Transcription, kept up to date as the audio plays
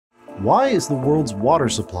Why is the world's water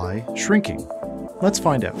supply shrinking? Let's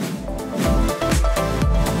find out.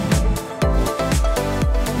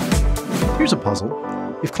 Here's a puzzle.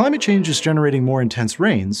 If climate change is generating more intense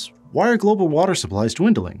rains, why are global water supplies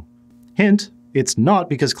dwindling? Hint, it's not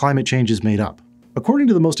because climate change is made up. According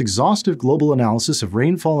to the most exhaustive global analysis of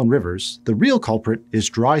rainfall and rivers, the real culprit is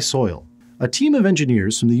dry soil. A team of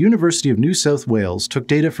engineers from the University of New South Wales took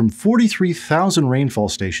data from 43,000 rainfall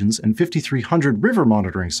stations and 5,300 river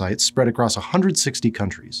monitoring sites spread across 160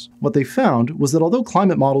 countries. What they found was that although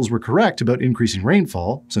climate models were correct about increasing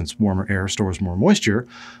rainfall, since warmer air stores more moisture,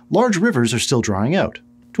 large rivers are still drying out.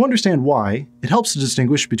 To understand why, it helps to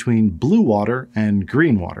distinguish between blue water and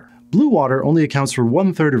green water. Blue water only accounts for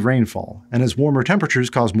 1/3 of rainfall, and as warmer temperatures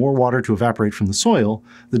cause more water to evaporate from the soil,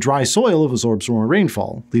 the dry soil absorbs more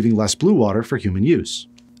rainfall, leaving less blue water for human use.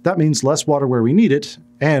 That means less water where we need it,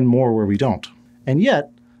 and more where we don't. And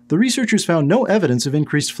yet, the researchers found no evidence of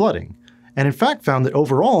increased flooding, and in fact found that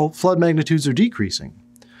overall, flood magnitudes are decreasing.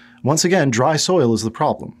 Once again, dry soil is the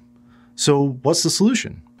problem. So what's the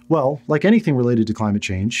solution? Well, like anything related to climate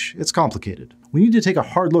change, it's complicated. We need to take a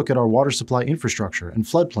hard look at our water supply infrastructure and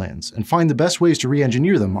flood plans and find the best ways to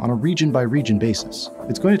re-engineer them on a region-by-region basis.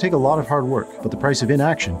 It's going to take a lot of hard work, but the price of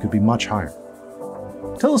inaction could be much higher.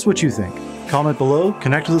 Tell us what you think. Comment below,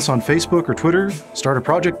 connect with us on Facebook or Twitter, start a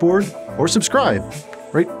project board, or subscribe.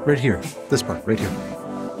 Right here. This part, right here.